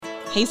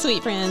Hey,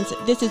 sweet friends,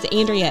 this is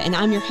Andrea, and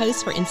I'm your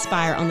host for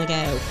Inspire on the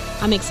Go.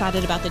 I'm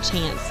excited about the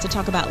chance to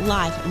talk about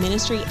life,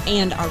 ministry,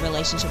 and our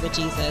relationship with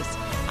Jesus.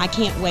 I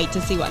can't wait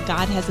to see what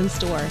God has in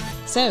store.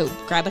 So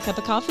grab a cup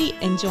of coffee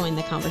and join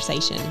the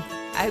conversation.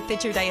 I hope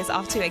that your day is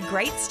off to a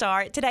great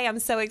start. Today, I'm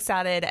so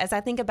excited as I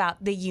think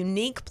about the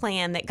unique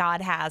plan that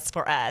God has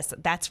for us.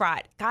 That's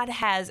right. God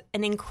has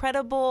an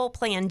incredible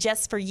plan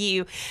just for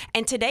you.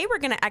 And today, we're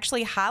going to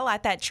actually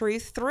highlight that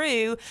truth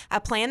through a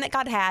plan that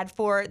God had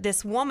for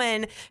this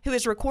woman who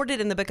is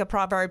recorded in the book of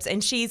Proverbs.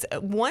 And she's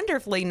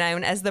wonderfully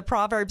known as the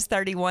Proverbs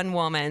 31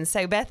 woman.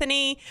 So,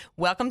 Bethany,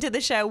 welcome to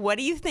the show. What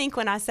do you think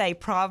when I say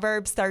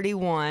Proverbs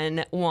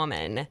 31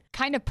 woman?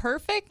 Kind of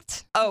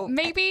perfect? Oh,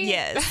 maybe?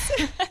 Yes.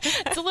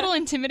 It's a little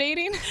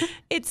intimidating.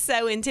 It's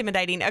so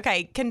intimidating.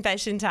 Okay,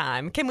 confession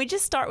time. Can we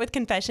just start with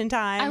confession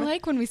time? I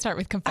like when we start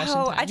with confession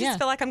time. I just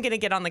feel like I'm going to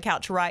get on the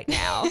couch right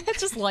now.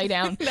 Just lie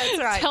down. That's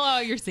right. Tell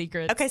all your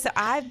secrets. Okay, so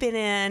I've been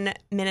in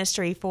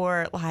ministry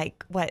for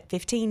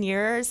 15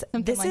 years?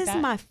 Something This like is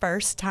that. my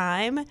first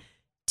time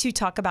to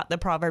talk about the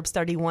Proverbs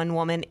 31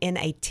 woman in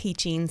a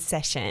teaching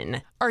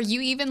session. Are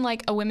you even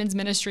like a women's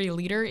ministry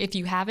leader if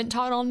you haven't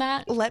taught on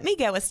that? Let me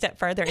go a step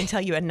further and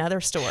tell you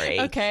another story.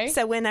 Okay.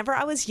 So whenever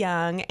I was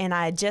young and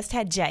I just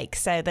had Jake,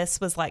 so this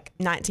was like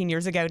 19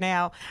 years ago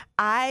now,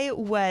 I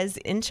was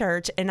in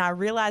church and I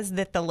realized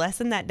that the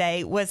lesson that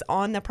day was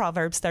on the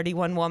Proverbs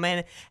 31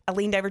 woman. I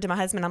leaned over to my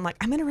husband. I'm like,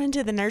 I'm going to run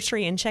to the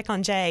nursery and check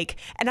on Jake.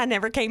 And I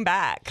never came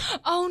back.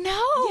 Oh,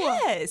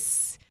 no.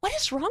 Yes. What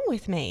is wrong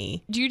with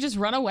me? Do you just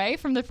run away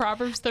from the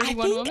Proverbs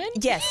 31 woman?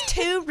 Yes,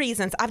 two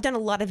reasons. I've done a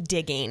lot of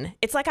digging.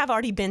 It's like I've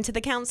already been to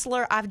the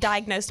counselor. I've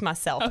diagnosed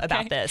myself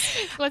about this.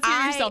 Let's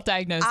hear your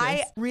self-diagnosis.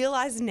 I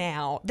realize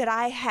now that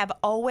I have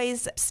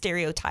always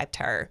stereotyped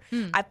her.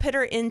 I put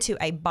her into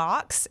a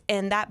box,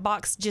 and that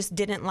box just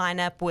didn't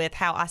line up with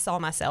how I saw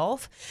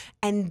myself.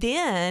 And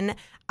then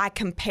I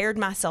compared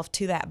myself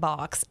to that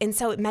box. And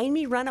so it made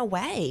me run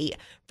away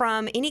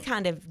from any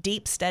kind of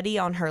deep study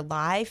on her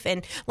life.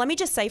 And let me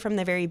just say from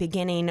the very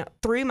beginning,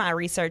 through my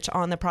research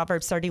on the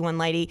Proverbs 31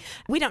 lady,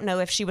 we don't know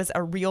if she was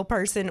a real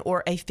person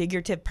or a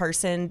figurative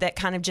person that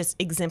kind of just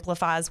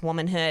exemplifies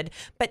womanhood.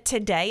 But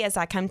today, as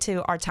I come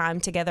to our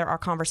time together, our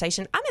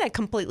conversation, I'm in a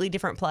completely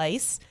different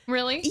place.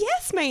 Really?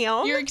 Yes,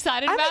 ma'am. You're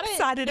excited about it? I'm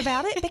excited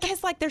about it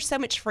because there's so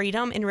much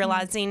freedom in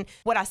realizing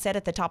what I said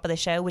at the top of the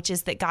show, which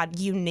is that God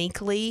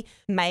uniquely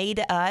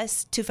made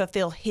us to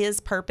fulfill his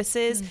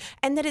purposes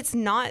and that it's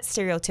not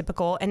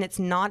stereotypical and it's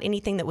not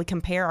anything that we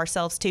compare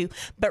ourselves to,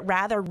 but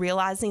rather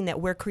realizing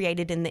that we're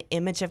created in the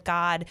image of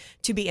God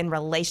to be in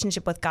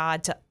relationship with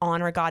God, to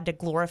honor God, to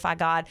glorify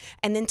God,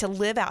 and then to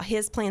live out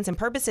his plans and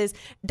purposes.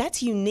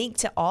 That's unique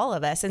to all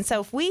of us. And so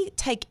if we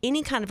take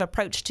any kind of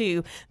approach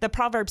to the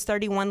Proverbs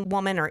 31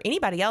 woman or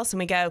anybody else and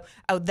we go,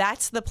 oh,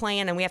 that's the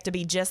plan and we have to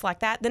be just like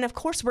that, then of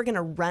course we're going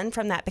to run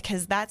from that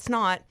because that's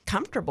not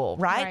comfortable,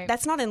 right?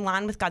 That's not in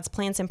line with God's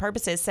plans and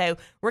purposes. So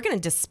we're going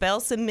to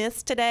dispel some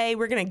myths today.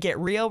 We're going to get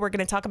real. We're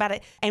going to talk about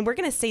it. And we're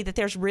going to see that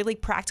there's really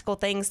practical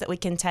things that we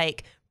can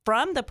take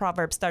from the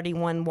Proverbs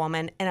 31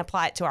 woman and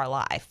apply it to our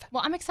life.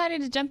 Well, I'm excited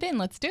to jump in.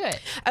 Let's do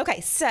it.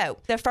 Okay, so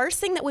the first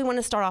thing that we want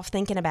to start off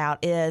thinking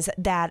about is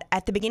that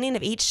at the beginning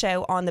of each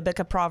show on the book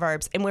of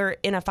Proverbs, and we're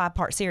in a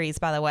 5-part series,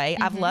 by the way.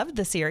 I've loved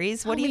the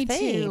series. What do you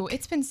think? Me too.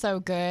 It's been so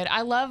good.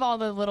 I love all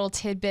the little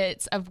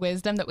tidbits of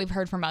wisdom that we've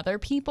heard from other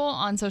people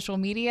on social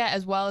media,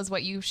 as well as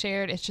what you've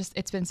shared.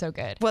 It's been so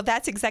good. Well,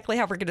 that's exactly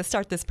how we're going to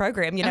start this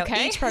program. You know,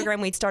 each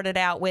program we started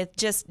out with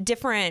just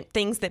different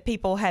things that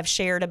people have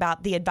shared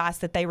about the advice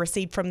that they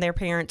received from their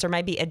parents or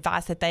maybe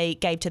advice that they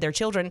gave to their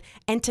children.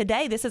 And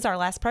today, this is our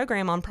last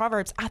program on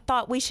Proverbs. I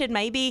thought we should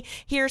maybe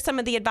hear some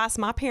of the advice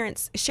my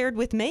parents shared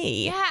with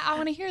me. Yeah, I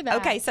want to hear that.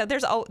 Okay, so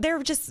they're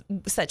just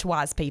such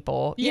wise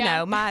people. You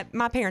know, my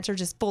parents are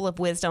just full of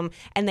wisdom,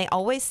 and they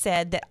always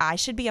said that I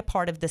should be a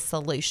part of the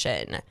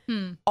solution.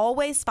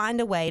 Always find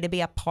a way to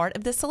be a part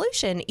of the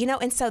solution, you know,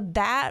 and so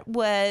that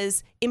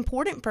was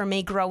important for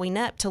me growing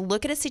up, to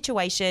look at a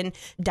situation,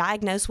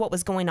 diagnose what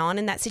was going on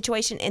in that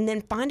situation, and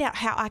then find out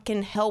how I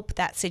can help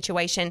that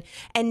situation.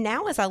 And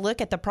now as I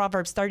look at the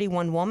Proverbs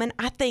 31 woman,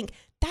 I think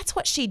that's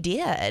what she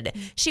did.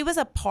 She was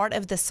a part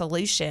of the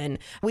solution.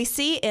 We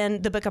see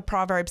in the book of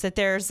Proverbs that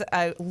there's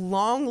a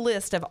long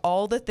list of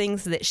all the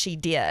things that she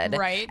did.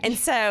 Right. And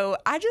so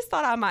I just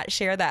thought I might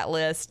share that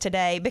list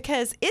today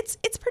because it's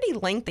pretty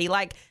lengthy.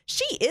 Like,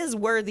 she is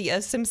worthy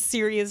of some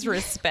serious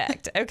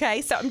respect.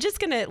 Okay. So I'm just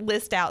going to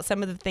list out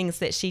some of the things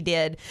that she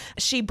did.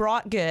 She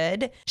brought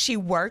good. She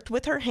worked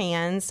with her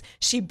hands.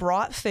 She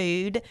brought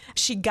food.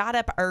 She got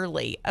up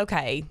early.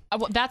 Okay.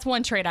 Well, that's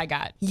one trait I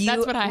got.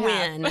 That's what I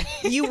have.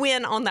 You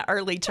win on the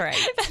early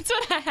traits. That's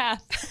what I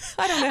have.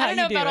 I don't know how I don't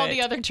know you do about all it.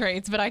 the other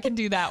traits, but I can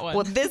do that one.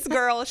 Well, this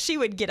girl, she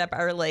would get up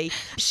early.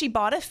 She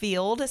bought a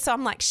field. So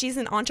I'm like, she's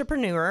an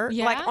entrepreneur,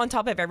 like on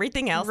top of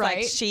everything else. Right.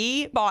 Like,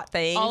 she bought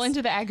things. All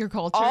into the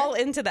agriculture. All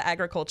into the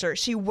agriculture.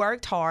 She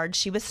worked hard.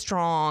 She was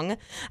strong.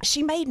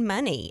 She made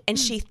money and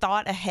she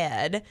thought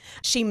ahead.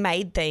 She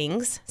made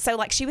things. So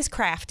like, she was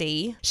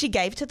crafty. She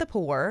gave to the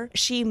poor.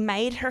 She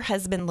made her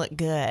husband look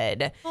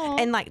good. Aww.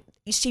 And like,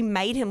 She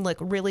made him look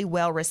really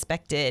well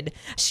respected.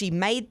 She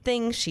made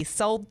things, she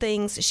sold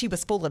things. She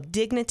was full of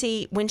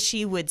dignity. When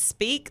she would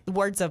speak,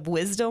 words of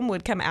wisdom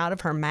would come out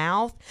of her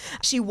mouth.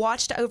 She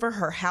watched over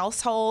her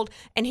household.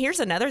 And here's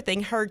another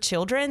thing, her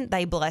children,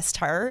 they blessed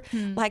her.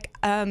 Like,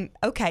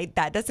 okay,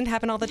 that doesn't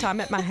happen all the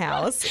time at my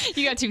house.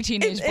 You got two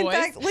teenage boys. In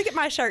fact, look at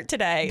my shirt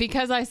today.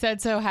 Because I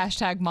said so,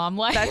 #mom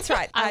life. That's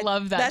right. I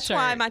love that That's shirt.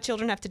 why my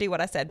children have to do what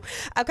I said.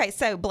 Okay,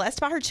 so blessed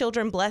by her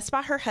children, blessed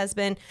by her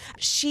husband.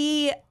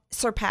 She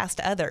surpassed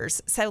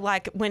others. So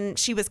like when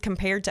she was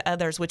compared to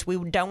others, which we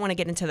don't want to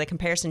get into the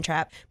comparison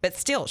trap, but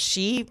still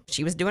she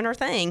was doing her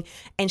thing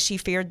and she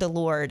feared the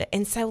Lord.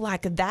 And so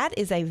like that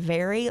is a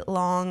very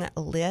long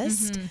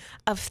list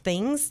of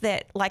things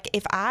that like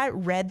if I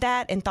read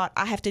that and thought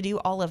I have to do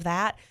all of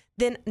that,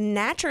 then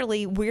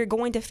naturally we're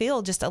going to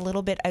feel just a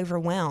little bit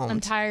overwhelmed.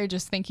 I'm tired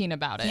just thinking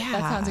about it. Yeah,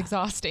 that sounds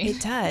exhausting.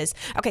 It does.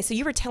 Okay, so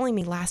you were telling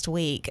me last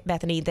week,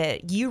 Bethany,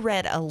 that you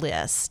read a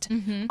list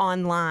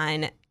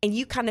online and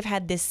you kind of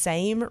had this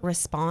same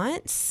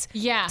response.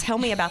 Yeah. Tell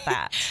me about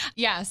that.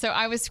 Yeah. So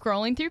I was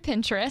scrolling through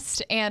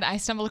Pinterest and I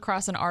stumbled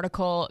across an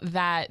article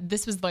that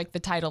this was like the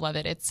title of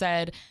it. It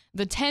said,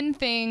 the 10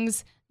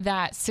 things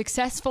that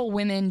successful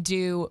women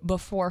do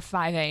before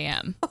 5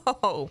 a.m.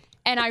 Oh.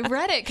 And I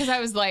read it because I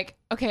was like,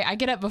 okay, I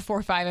get up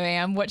before 5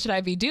 a.m. What should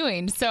I be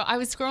doing? So I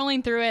was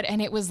scrolling through it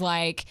and it was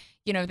like,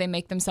 you know, they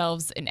make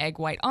themselves an egg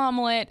white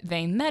omelet,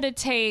 they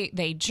meditate,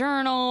 they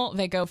journal,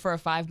 they go for a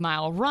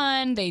 5-mile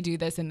run, they do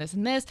this and this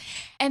and this.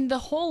 And the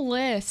whole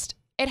list,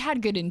 it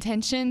had good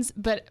intentions,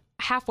 but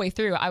halfway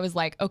through, I was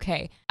like,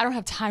 okay, I don't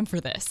have time for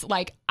this.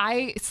 Like,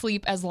 I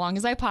sleep as long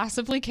as I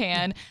possibly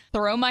can,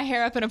 throw my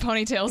hair up in a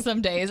ponytail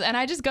some days, and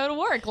I just go to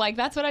work. Like,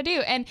 that's what I do.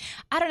 And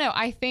I don't know,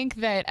 I think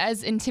that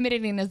as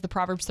intimidating as the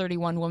Proverbs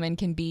 31 woman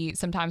can be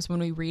sometimes when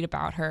we read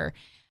about her,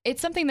 it's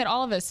something that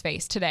all of us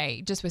face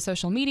today, just with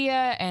social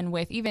media and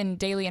with even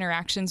daily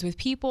interactions with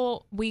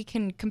people. We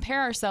can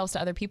compare ourselves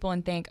to other people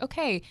and think,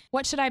 okay,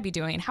 what should I be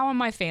doing? How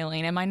am I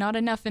failing? Am I not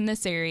enough in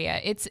this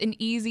area? It's an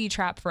easy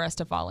trap for us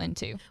to fall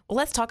into. Well,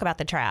 let's talk about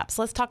the traps.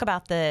 Let's talk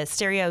about the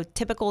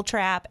stereotypical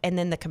trap and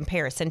then the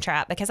comparison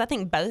trap, because I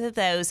think both of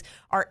those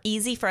are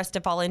easy for us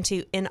to fall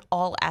into in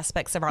all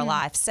aspects of our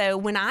life. So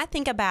when I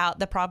think about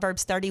the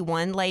Proverbs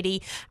 31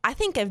 lady, I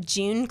think of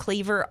June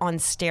Cleaver on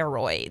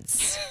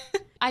steroids.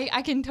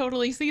 I can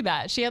totally see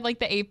that. She had like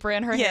the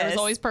apron. Her hair was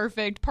always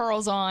perfect,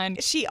 pearls on.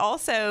 She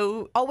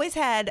also always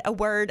had a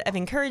word of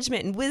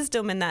encouragement and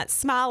wisdom and that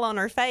smile on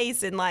her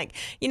face. And like,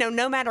 you know,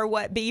 no matter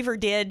what Beaver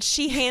did,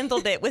 she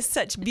handled it with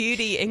such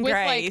beauty and with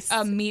grace.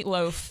 Like a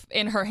meatloaf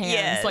in her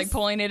hands, like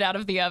pulling it out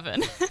of the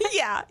oven.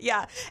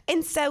 Yeah.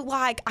 And so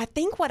like, I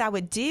think what I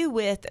would do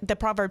with the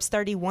Proverbs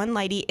 31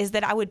 lady is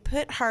that I would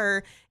put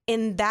her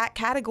in that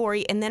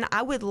category and then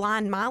I would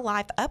line my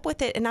life up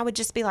with it and I would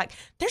just be like,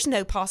 there's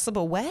no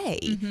possible way.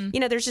 You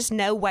know, there's just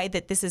no way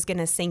that this is going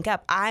to sync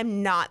up.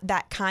 I'm not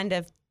that kind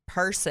of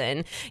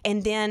person.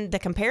 And then the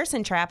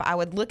comparison trap, I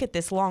would look at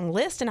this long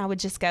list and I would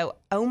just go,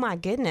 oh my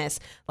goodness,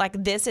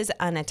 like this is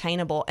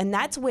unattainable. And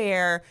that's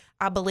where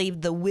I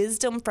believe the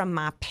wisdom from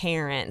my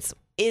parents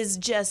is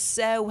just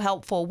so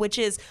helpful, which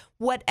is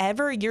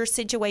whatever your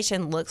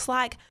situation looks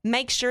like,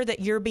 make sure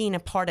that you're being a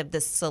part of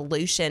the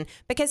solution.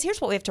 Because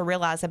here's what we have to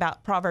realize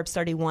about Proverbs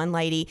 31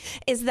 lady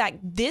is that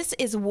this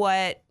is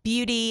what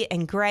beauty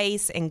and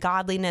grace and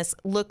godliness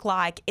look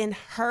like in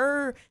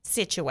her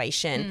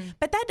situation.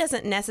 But that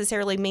doesn't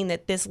necessarily mean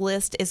that this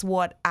list is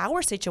what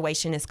our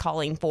situation is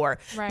calling for.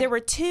 Right. There were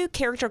two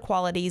character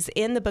qualities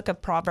in the book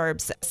of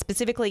Proverbs,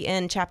 specifically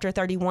in chapter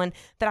 31,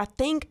 that I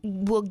think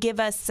will give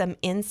us some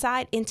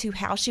insight into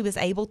how she was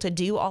able to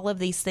do all of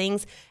these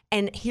things.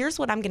 And here's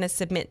what I'm going to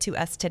submit to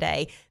us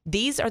today.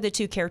 These are the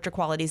two character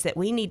qualities that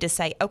we need to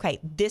say, okay,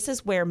 this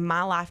is where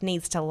my life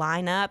needs to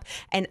line up,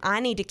 and I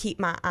need to keep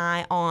my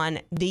eye on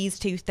these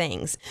two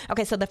things.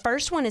 Okay, so the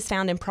first one is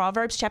found in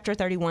Proverbs chapter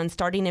 31,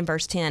 starting in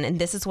verse 10, and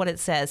this is what it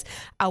says.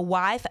 A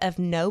wife of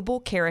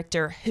noble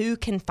character, who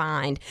can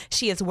find?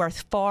 She is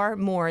worth far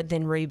more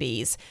than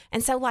rubies.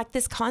 And so like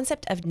this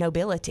concept of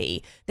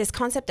nobility, this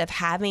concept of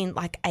having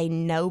like a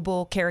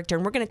noble character,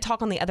 and we're going to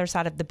talk on the other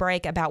side of the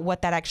break about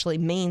what that actually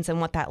means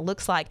and what that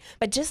looks like,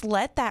 but just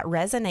let that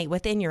resonate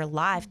within your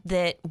life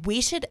that we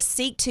should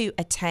seek to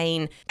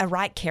attain a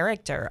right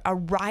character, a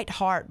right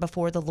heart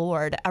before the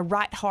Lord, a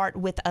right heart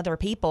with other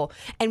people.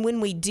 And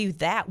when we do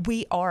that,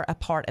 we are a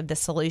part of the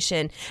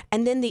solution.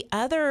 And then the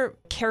other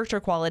character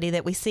quality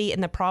that we see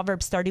in the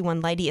Proverbs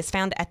 31 lady is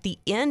found at the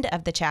end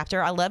of the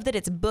chapter. I love that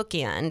it's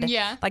bookend.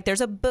 Yeah. Like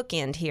there's a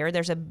bookend here.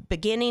 There's a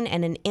beginning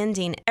and an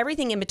ending.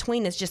 Everything in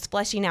between is just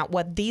fleshing out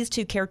what these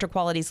two character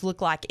qualities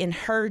look like in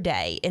her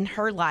day, in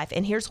her life.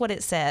 And here's what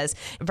it says. says,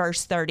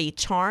 verse 30,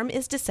 charm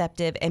is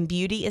deceptive and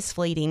beauty is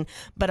fleeting,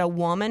 but a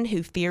woman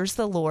who fears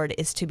the Lord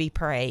is to be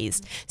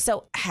praised.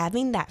 So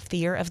having that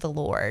fear of the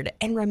Lord,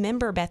 and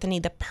remember, Bethany,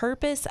 the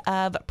purpose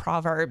of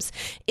Proverbs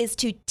is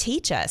to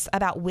teach us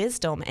about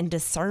wisdom and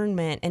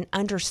discernment and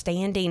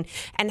understanding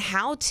and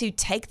how to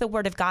take the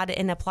word of God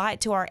and apply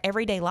it to our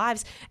everyday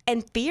lives.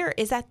 And fear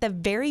is at the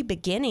very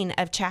beginning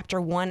of chapter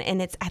 1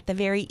 and it's at the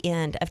very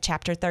end of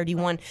chapter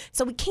 31.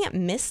 So we can't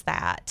miss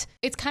that.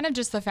 It's kind of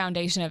just the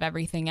foundation of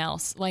everything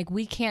else. Like,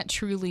 we can't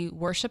truly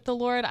worship the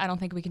Lord. I don't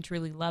think we can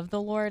truly love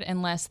the Lord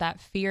unless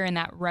that fear and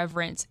that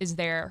reverence is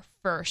there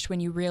first, when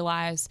you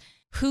realize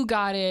who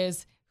God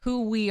is,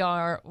 who we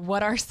are,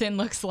 what our sin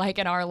looks like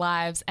in our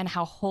lives, and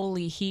how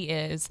holy he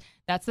is.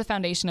 That's the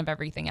foundation of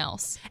everything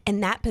else.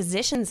 And that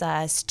positions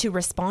us to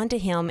respond to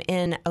him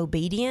in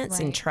obedience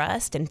and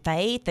trust and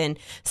faith and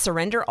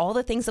surrender, all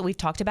the things that we've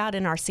talked about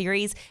in our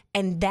series.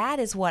 And that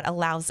is what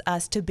allows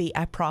us to be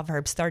a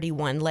Proverbs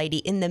 31 lady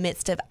in the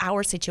midst of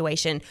our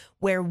situation,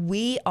 where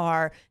we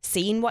are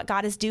seeing what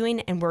God is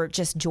doing and we're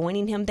just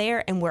joining him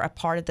there and we're a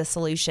part of the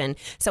solution.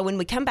 So when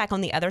we come back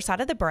on the other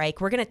side of the break,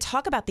 we're going to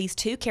talk about these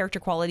two character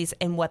qualities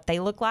and what they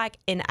look like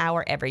in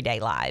our everyday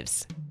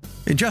lives.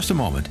 In just a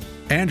moment,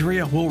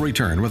 Andrea will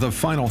return with a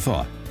final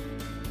thought.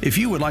 If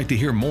you would like to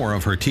hear more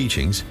of her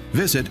teachings,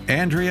 visit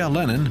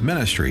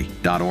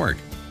AndreaLennonMinistry.org.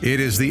 It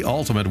is the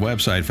ultimate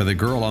website for the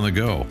girl on the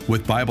go,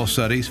 with Bible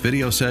studies,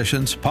 video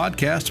sessions,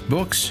 podcasts,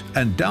 books,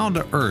 and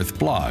down-to-earth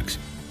blogs,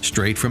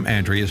 straight from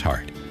Andrea's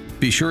heart.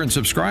 Be sure and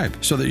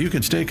subscribe so that you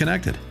can stay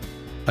connected.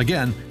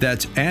 Again,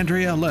 that's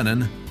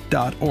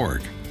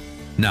AndreaLennon.org.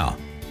 Now,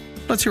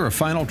 let's hear a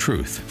final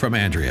truth from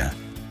Andrea.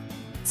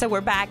 So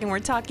we're back and we're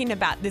talking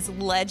about this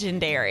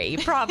legendary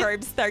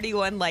Proverbs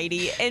 31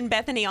 lady. And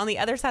Bethany, on the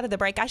other side of the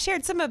break, I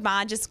shared some of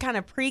my just kind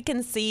of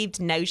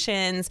preconceived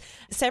notions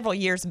several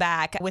years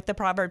back with the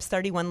Proverbs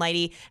 31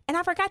 lady. And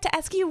I forgot to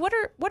ask you, what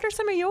are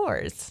some of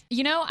yours?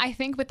 You know, I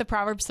think with the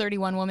Proverbs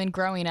 31 woman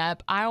growing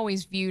up, I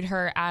always viewed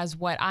her as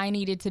what I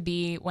needed to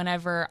be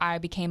whenever I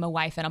became a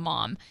wife and a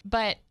mom.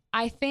 But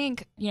I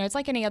think, it's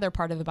like any other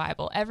part of the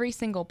Bible. Every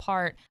single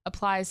part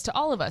applies to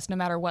all of us, no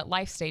matter what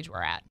life stage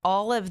we're at.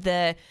 All of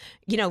the,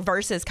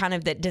 verses kind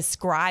of that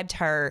described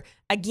her,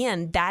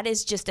 again, that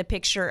is just a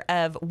picture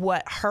of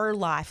what her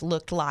life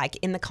looked like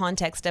in the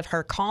context of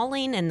her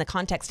calling and the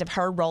context of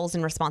her roles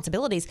and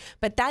responsibilities.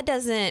 But that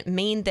doesn't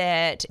mean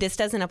that this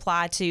doesn't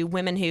apply to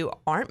women who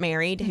aren't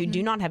married, who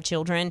do not have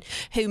children,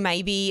 who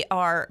maybe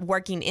are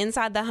working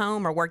inside the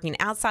home or working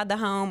outside the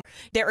home.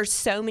 There are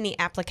so many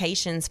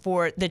applications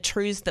for the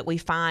truths that we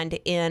find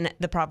in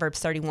the Proverbs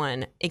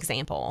 31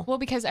 example. Well,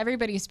 because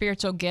everybody's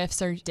spiritual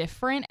gifts are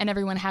different and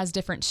everyone has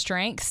different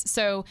strengths.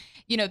 So,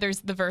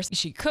 there's the verse,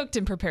 she cooked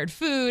and prepared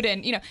food,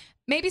 and,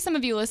 maybe some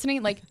of you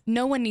listening,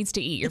 no one needs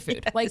to eat your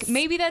food. Yes.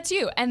 Maybe that's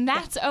you, and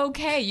that's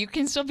okay. You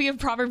can still be a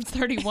Proverbs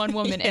 31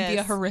 woman and be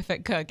a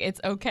horrific cook.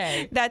 It's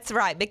okay. That's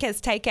right, because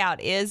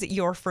takeout is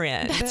your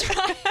friend. That's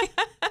right.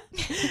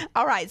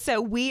 All right, so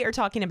we are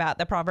talking about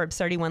the Proverbs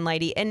 31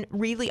 lady, and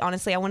really,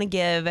 honestly, I want to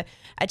give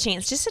a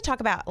chance just to talk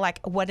about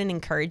what an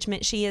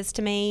encouragement she is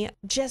to me.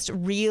 Just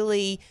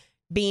really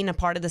being a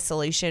part of the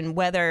solution,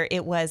 whether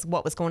it was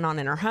what was going on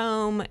in her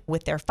home,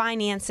 with their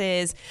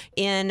finances,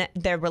 in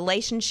their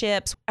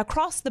relationships,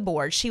 across the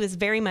board. She was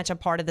very much a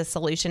part of the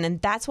solution.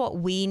 And that's what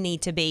we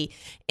need to be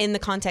in the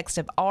context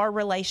of our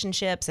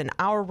relationships and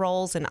our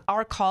roles and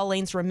our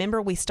callings.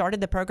 Remember, we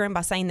started the program by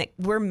saying that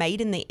we're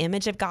made in the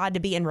image of God to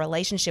be in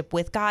relationship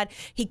with God.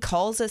 He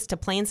calls us to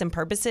plans and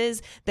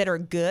purposes that are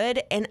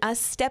good, and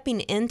us stepping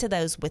into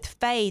those with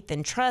faith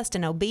and trust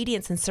and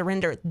obedience and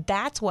surrender.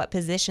 That's what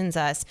positions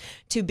us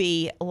to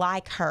be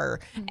like her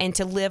and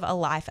to live a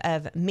life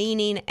of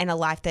meaning and a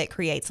life that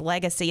creates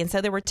legacy. And so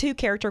there were two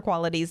character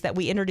qualities that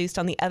we introduced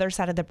on the other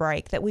side of the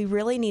break that we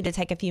really need to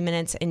take a few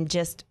minutes and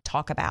just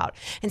talk about.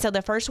 And so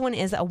the first one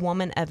is a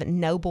woman of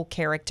noble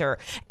character.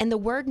 And the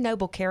word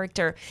noble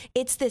character,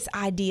 it's this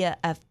idea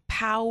of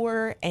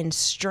power and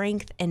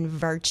strength and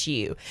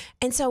virtue.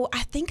 And so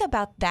I think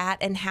about that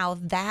and how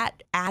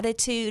that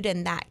attitude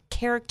and that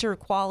character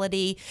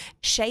quality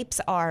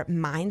shapes our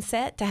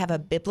mindset, to have a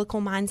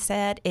biblical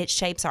mindset. It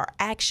shapes our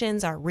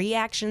actions, our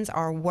reactions,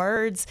 our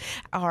words,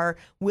 our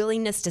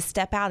willingness to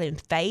step out in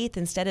faith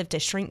instead of to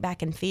shrink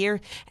back in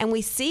fear. And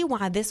we see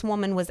why this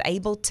woman was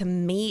able to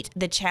meet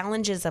the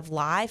challenges of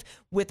life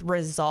with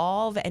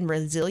resolve and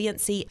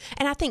resiliency.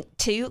 And I think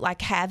too,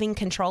 having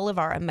control of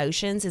our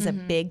emotions is a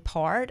big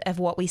part of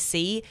what we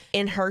see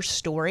in her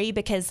story,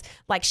 because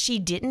she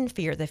didn't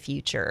fear the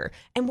future.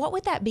 And what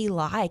would that be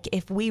like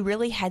if we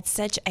really had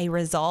such a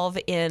resolve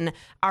in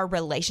our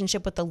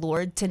relationship with the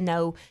Lord to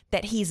know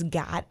that he's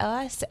got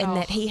us and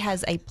that he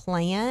has a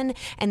plan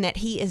and that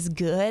he is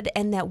good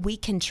and that we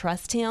can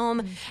trust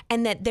him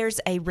and that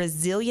there's a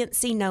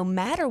resiliency no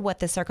matter what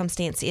the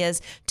circumstance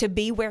is to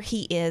be where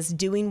he is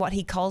doing what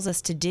he calls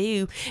us to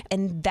do.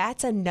 And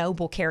that's a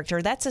noble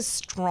character. That's a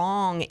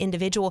strong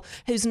individual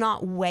who's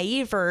not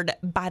wavered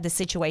by by the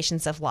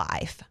situations of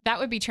life. That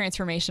would be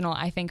transformational,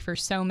 I think, for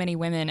so many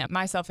women,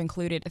 myself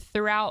included.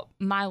 Throughout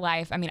my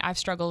life, I mean, I've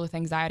struggled with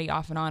anxiety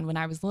off and on. When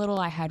I was little,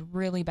 I had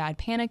really bad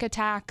panic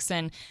attacks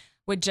and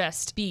would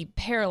just be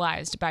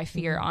paralyzed by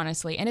fear,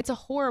 honestly. And it's a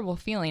horrible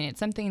feeling. It's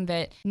something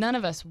that none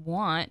of us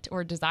want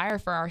or desire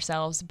for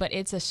ourselves, but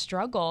it's a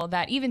struggle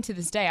that even to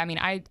this day, I mean,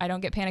 I don't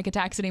get panic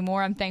attacks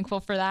anymore. I'm thankful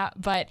for that,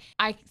 but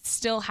I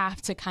still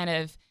have to kind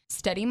of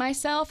steady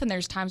myself. And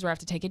there's times where I have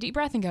to take a deep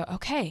breath and go,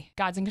 okay,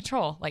 God's in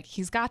control. Like,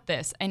 he's got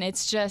this. And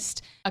it's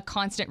just a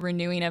constant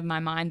renewing of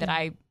my mind that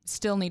I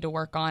still need to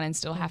work on and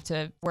still have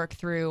to work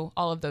through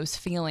all of those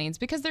feelings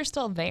because they're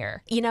still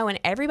there. You know, and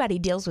everybody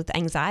deals with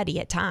anxiety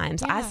at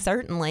times. Yeah. I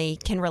certainly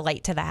can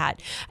relate to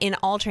that. In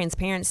all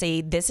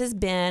transparency, this has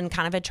been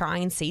kind of a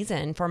trying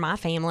season for my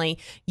family.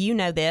 You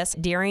know this.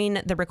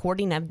 During the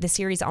recording of the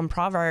series on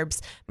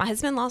Proverbs, my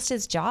husband lost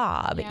his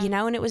job, Yeah. you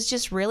know, and it was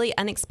just really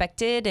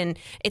unexpected, and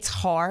it's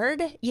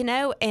hard, you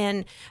know,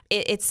 and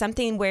it's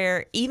something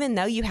where even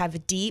though you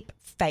have deep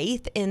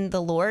faith in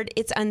the Lord,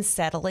 it's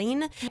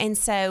unsettling. And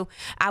so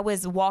I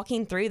was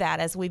walking through that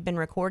as we've been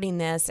recording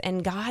this,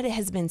 and God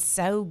has been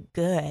so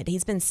good.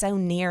 He's been so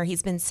near.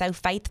 He's been so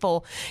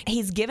faithful.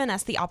 He's given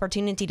us the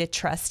opportunity to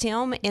trust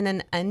him in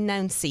an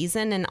unknown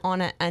season and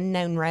on an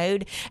unknown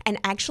road. And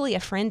actually, a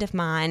friend of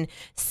mine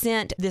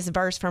sent this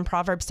verse from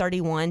Proverbs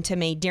 31 to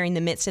me during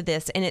the midst of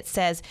this, and it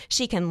says,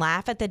 she can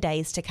laugh at the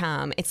days to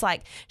come. It's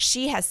like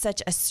she has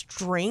such a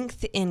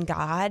strength in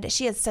God.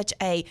 She has such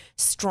a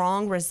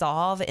strong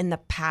resolve in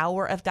the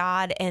power of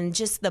God and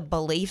just the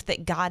belief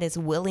that God is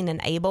willing and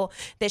able,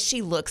 that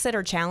she looks at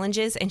her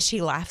challenges and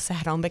she laughs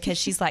at them because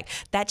she's like,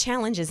 that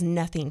challenge is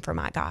nothing for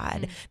my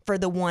God, for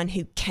the one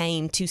who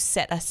came to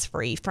set us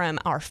free from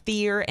our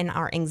fear and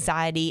our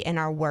anxiety and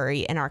our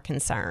worry and our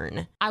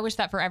concern. I wish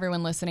that for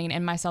everyone listening,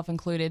 and myself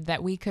included,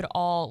 that we could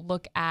all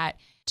look at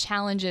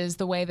challenges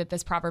the way that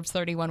this Proverbs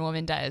 31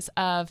 woman does,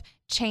 of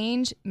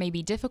change may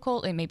be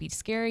difficult, it may be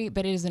scary,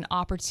 but it is an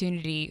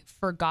opportunity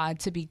for God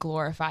to be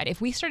glorified.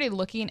 If we started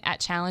looking at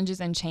challenges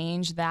and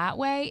change that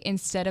way,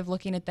 instead of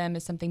looking at them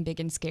as something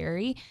big and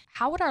scary,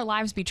 how would our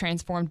lives be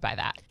transformed by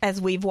that? As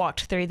we've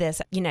walked through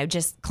this, you know,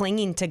 just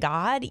clinging to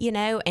God, you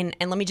know, and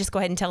let me just go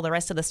ahead and tell the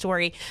rest of the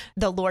story.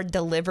 The Lord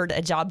delivered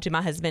a job to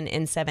my husband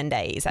in 7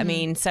 days. I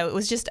mean, so it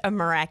was just a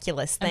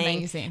miraculous thing.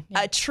 Amazing.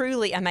 Yeah. A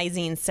truly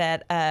amazing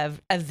set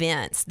of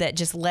events that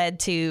just led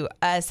to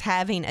us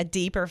having a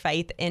deeper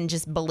faith and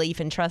just belief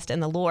and trust in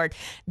the Lord.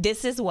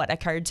 This is what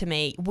occurred to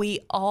me. We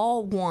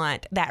all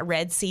want that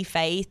Red Sea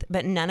faith,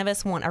 but none of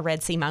us want a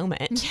Red Sea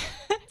moment.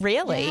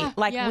 Really?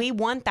 Yeah, We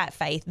want that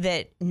faith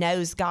that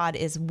knows God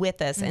is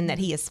with us and that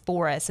he is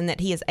for us and that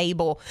he is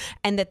able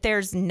and that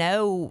there's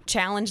no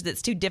challenge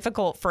that's too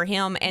difficult for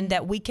him and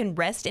that we can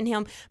rest in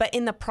him. But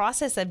in the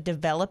process of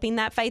developing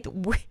that faith,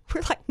 we're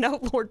like, no,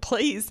 Lord,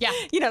 please. Yeah.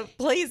 You know,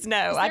 please,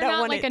 no. I don't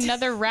want like it.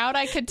 another route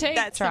I could take.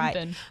 That's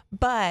something. right.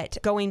 But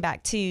going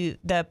back to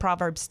the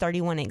Proverbs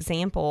 31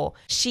 example,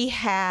 she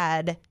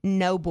had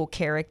noble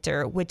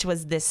character, which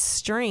was this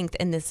strength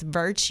and this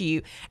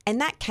virtue. And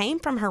that came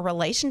from her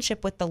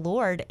relationship with the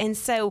Lord. And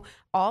so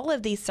all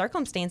of these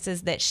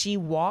circumstances that she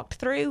walked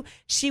through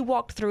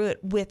it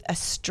with a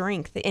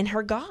strength in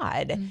her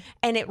God.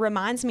 And it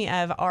reminds me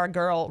of our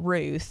girl,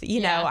 Ruth, you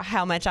know,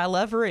 how much I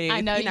love Ruth.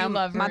 I know you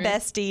love my Ruth.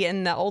 bestie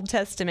in the Old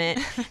Testament.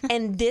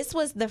 And this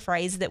was the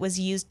phrase that was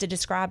used to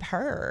describe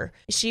her.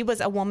 She was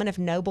a woman of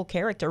noble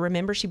character.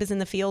 Remember, she was in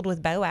the field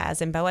with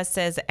Boaz, and Boaz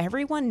says,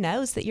 everyone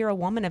knows that you're a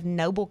woman of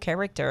noble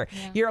character.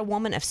 Yeah. You're a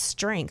woman of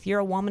strength. You're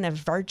a woman of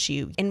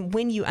virtue. And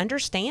when you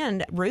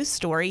understand Ruth's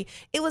story,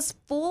 it was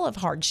full of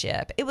hardship.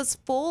 It was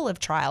full of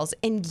trials,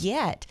 and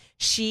yet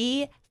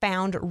she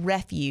found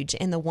refuge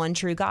in the one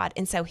true God.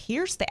 And so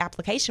here's the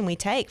application we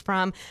take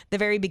from the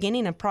very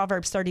beginning of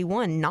Proverbs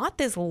 31, not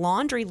this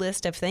laundry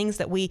list of things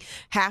that we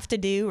have to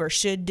do or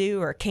should do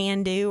or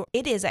can do.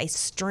 It is a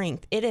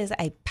strength. It is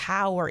a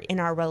power in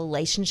our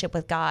relationship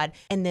with God.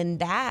 And then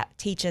that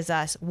teaches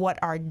us what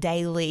our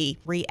daily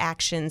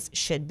reactions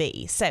should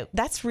be. So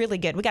that's really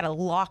good. We got to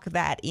lock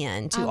that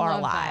into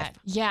our life. That.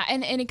 Yeah.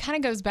 And it kind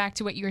of goes back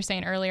to what you were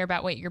saying earlier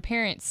about what your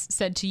parents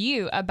said to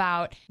you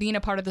about being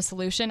a part of the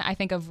solution. I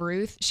think of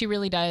Ruth. She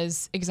really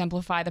does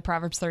exemplify the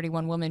Proverbs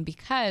 31 woman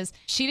because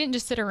she didn't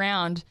just sit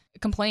around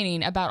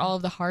complaining about all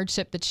of the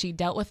hardship that she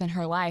dealt with in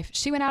her life.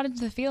 She went out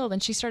into the field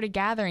and she started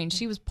gathering.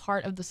 She was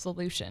part of the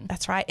solution.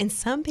 That's right. And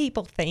some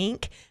people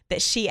think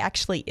that she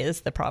actually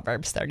is the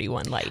Proverbs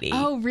 31 lady.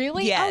 Oh,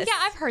 really? Yes. Oh, yeah.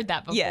 I've heard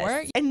that before.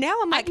 Yes. And now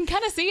I'm like, I can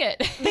kind of see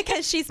it.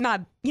 because she's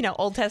my,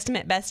 Old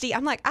Testament bestie.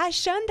 I'm like, I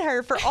shunned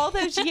her for all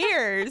those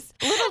years.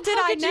 Little did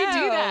I know. You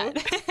do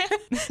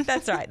that?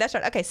 That's right. That's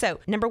right. Okay. So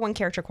number one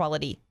character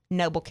quality,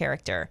 noble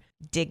character,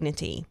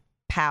 dignity,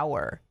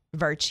 power,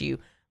 virtue.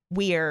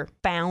 We are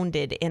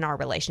founded in our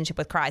relationship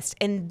with Christ.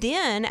 And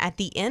then at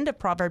the end of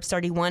Proverbs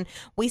 31,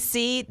 we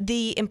see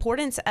the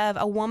importance of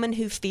a woman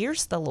who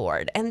fears the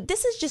Lord. And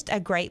this is just a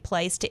great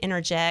place to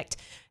interject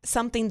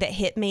something that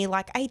hit me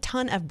like a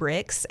ton of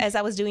bricks as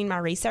I was doing my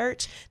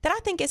research that I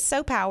think is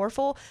so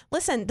powerful.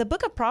 Listen, the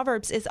book of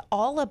Proverbs is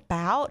all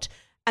about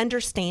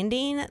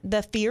understanding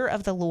the fear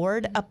of the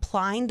Lord,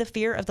 applying the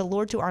fear of the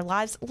Lord to our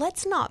lives,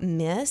 let's not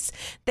miss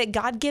that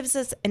God gives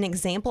us an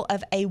example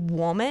of a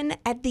woman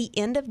at the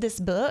end of this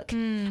book.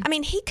 I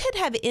mean, he could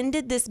have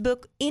ended this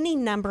book any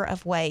number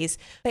of ways,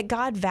 but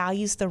God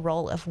values the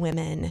role of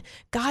women.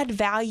 God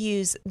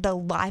values the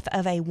life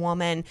of a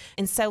woman.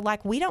 And so,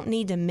 like, we don't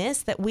need to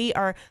miss that we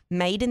are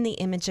made in the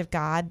image of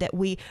God, that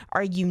we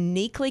are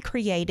uniquely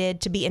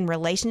created to be in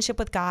relationship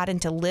with God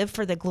and to live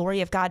for the glory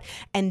of God.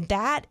 And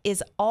that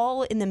is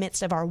all in the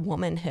midst of our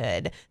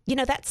womanhood. You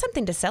know, that's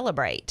something to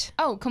celebrate.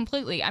 Oh,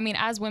 completely. I mean,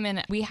 as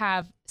women, we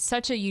have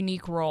such a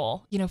unique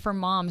role, you know, for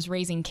moms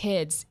raising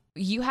kids.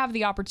 You have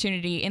the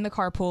opportunity in the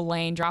carpool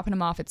lane, dropping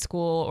them off at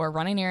school or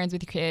running errands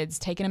with your kids,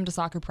 taking them to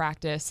soccer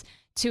practice,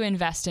 to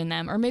invest in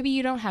them. Or maybe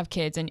you don't have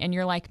kids and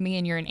you're like me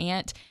and you're an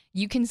aunt.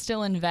 You can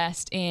still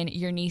invest in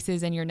your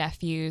nieces and your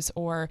nephews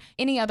or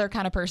any other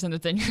kind of person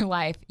that's in your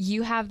life.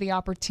 You have the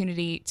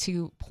opportunity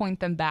to point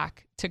them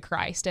back to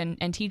Christ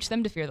and teach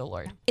them to fear the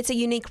Lord. It's a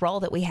unique role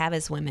that we have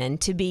as women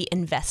to be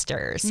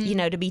investors, you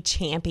know, to be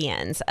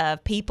champions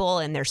of people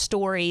and their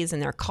stories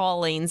and their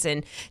callings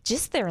and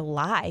just their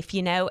life,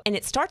 you know. And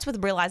it starts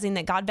with realizing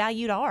that God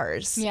valued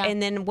ours. Yeah. And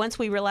then once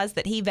we realize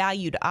that he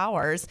valued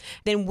ours,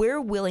 then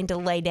we're willing to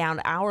lay down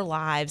our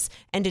lives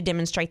and to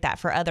demonstrate that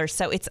for others.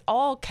 So it's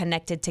all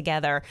connected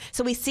together.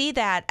 So we see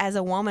that as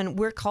a woman,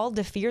 we're called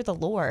to fear the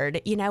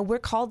Lord. You know, we're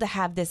called to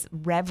have this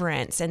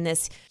reverence and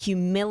this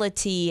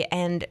humility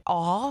and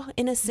awe,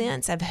 in a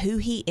sense, of who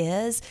he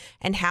is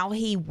and how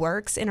he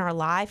works in our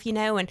life, you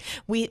know. And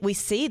we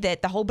see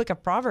that the whole book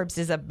of Proverbs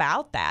is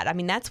about that. I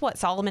mean, that's what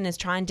Solomon is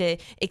trying to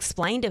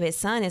explain to his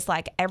son. Is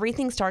like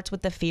everything starts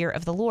with the fear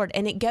of the Lord.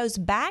 And it goes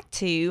back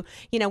to,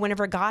 you know,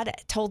 whenever God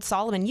told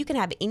Solomon, you can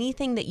have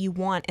anything that you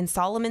want, and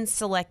Solomon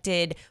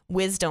selected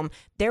wisdom.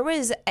 There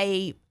was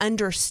a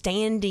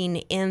understanding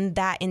in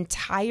that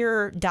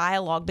entire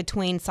dialogue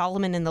between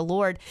Solomon and the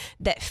Lord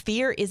that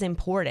fear is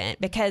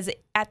important, because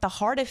at the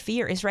heart of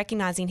fear is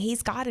recognizing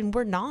he's God and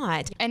we're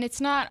not. And it's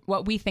not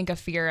what we think of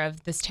fear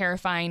of, this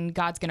terrifying,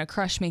 God's going to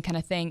crush me kind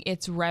of thing.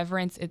 It's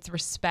reverence, it's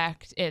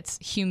respect, it's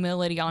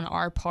humility on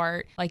our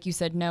part. Like you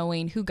said,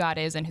 knowing who God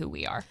is and who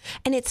we are.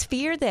 And it's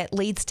fear that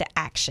leads to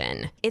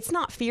action. It's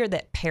not fear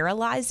that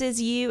paralyzes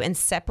you and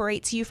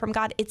separates you from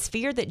God. It's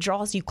fear that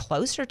draws you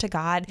closer to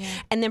God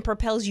and then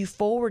propels you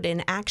forward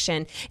in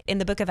action. In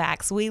the book of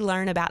Acts, we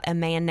learn about a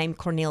man named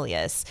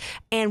Cornelius.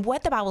 And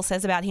what the Bible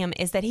says about him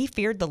is that he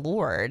feared the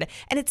Lord.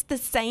 And it's the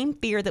same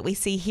fear that we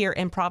see here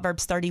in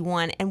Proverbs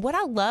 31. And what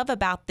I love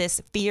about this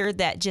fear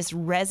that just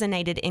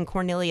resonated in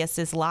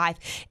Cornelius's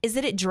life is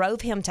that it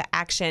drove him to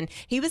action.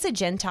 He was a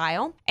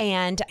Gentile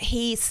and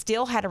he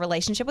still had a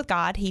relationship with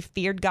God. He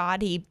feared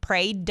God. He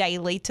prayed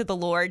daily to the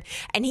Lord,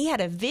 and he had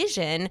a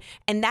vision,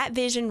 and that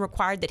vision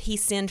required that he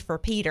send for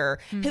Peter,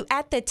 who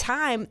at the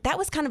time, that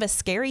was kind of a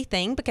scary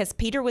thing because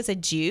Peter was a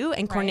Jew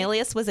and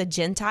Cornelius was a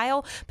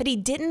Gentile, but he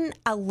didn't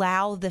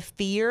allow the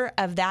fear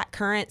of that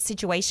current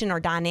situation or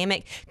dynamic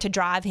to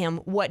drive him.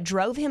 What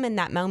drove him in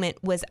that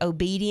moment was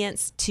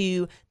obedience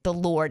to the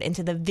Lord and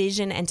to the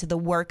vision and to the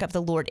work of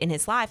the Lord in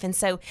his life. And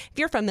so if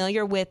you're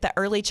familiar with the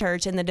early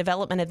church and the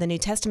development of the New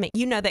Testament,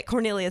 you know that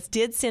Cornelius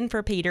did send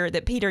for Peter,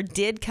 that Peter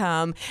did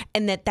come,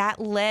 and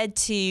that led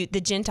to the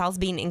Gentiles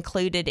being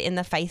included in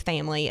the faith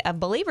family of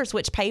believers,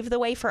 which paved the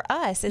way for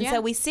us. And so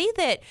we see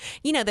that,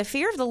 you know, the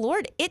fear of the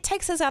Lord, it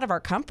takes us out of our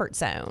comfort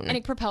zone. And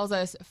it propels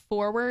us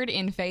forward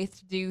in faith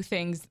to do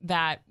things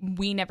that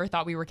we never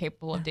thought we were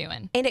capable of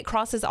doing. And it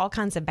crosses all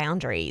kinds of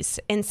boundaries.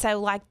 And so,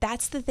 like,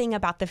 that's the thing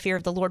about the fear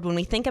of the Lord. When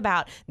we think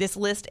about this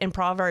list in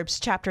Proverbs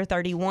chapter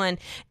 31,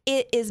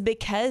 it is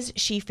because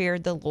she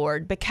feared the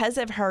Lord, because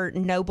of her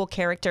noble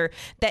character,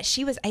 that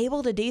she was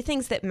able to do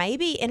things that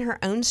maybe in her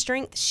own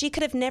strength she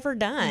could have never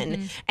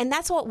done. And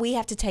that's what we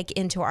have to take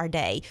into our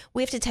day.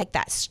 We have to take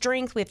that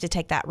strength. We have to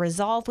take that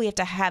resolve. We have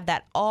to have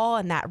that awe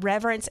and that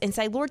reverence and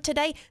say, Lord,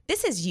 today,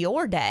 this is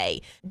your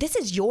day. This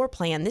is your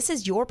plan. This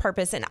is your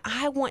purpose. And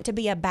I want to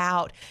be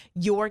about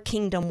your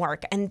kingdom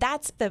work. And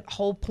that's the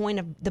whole point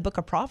of the book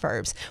of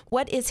Proverbs.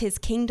 What is his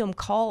kingdom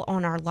call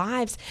on our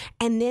lives?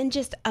 And then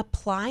just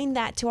applying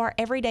that to our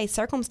everyday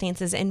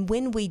circumstances. And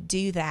when we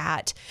do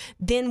that,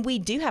 then we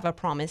do have a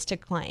promise to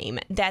claim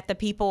that the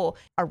people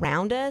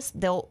around us,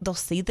 they'll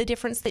see the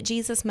difference that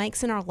Jesus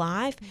makes in our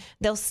life.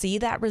 They'll see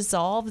that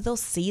resolve. They'll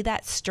see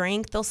that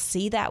strength. They'll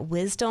see that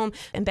wisdom.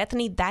 And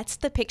Bethany, that's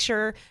the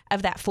picture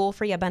of that full,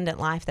 free, abundant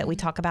life that we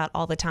talk about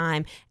all the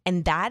time.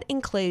 And that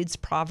includes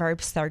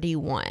Proverbs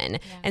 31.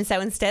 And so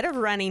instead of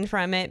running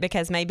from it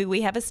because maybe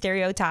we have a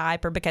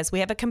stereotype or because we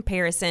have a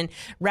comparison,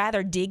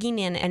 rather digging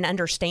in and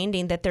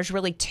understanding that there's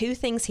really two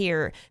things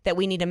here that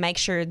we need to make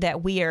sure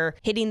that we are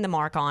hitting the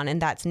mark on,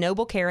 and that's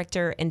noble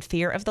character and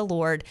fear of the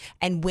Lord.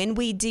 And when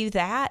we do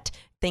that,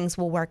 things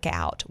will work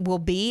out. We'll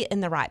be in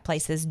the right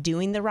places,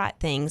 doing the right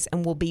things,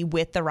 and we'll be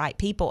with the right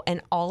people,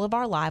 and all of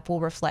our life will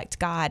reflect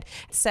God.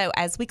 So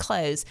as we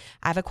close,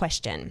 I have a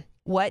question.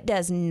 What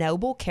does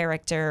noble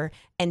character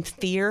and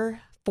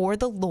fear for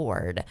the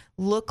Lord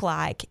look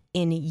like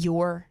in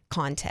your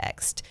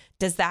context?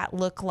 Does that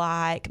look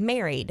like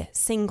married,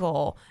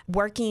 single,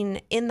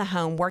 working in the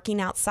home, working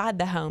outside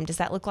the home? Does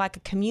that look like a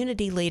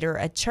community leader,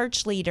 a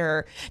church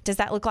leader? Does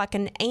that look like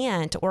an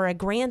aunt or a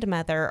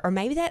grandmother? Or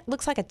maybe that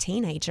looks like a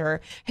teenager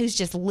who's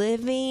just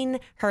living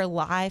her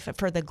life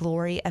for the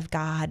glory of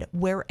God.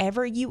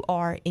 Wherever you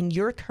are in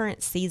your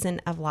current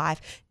season of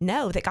life,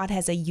 know that God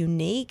has a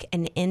unique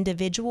and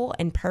individual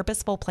and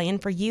purposeful plan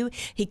for you.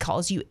 He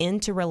calls you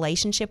into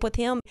relationship with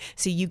Him.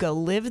 So you go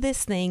live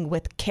this thing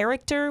with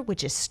character,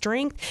 which is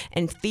strength,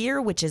 and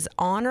fear, which is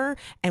honor,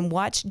 and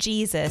watch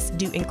Jesus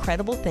do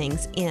incredible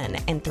things in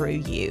and through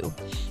you.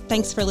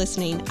 Thanks for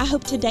listening. I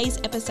hope today's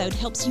episode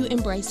helps you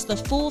embrace the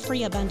full,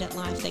 free, abundant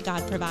life that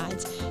God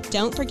provides.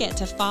 Don't forget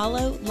to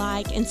follow,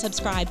 like, and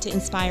subscribe to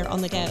Inspire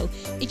on the Go.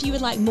 If you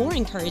would like more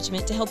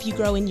encouragement to help you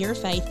grow in your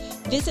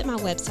faith, visit my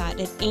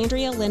website at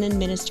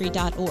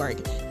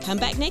AndreaLennonMinistry.org. Come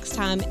back next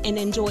time and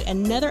enjoy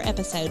another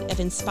episode of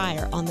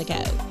Inspire on the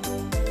Go.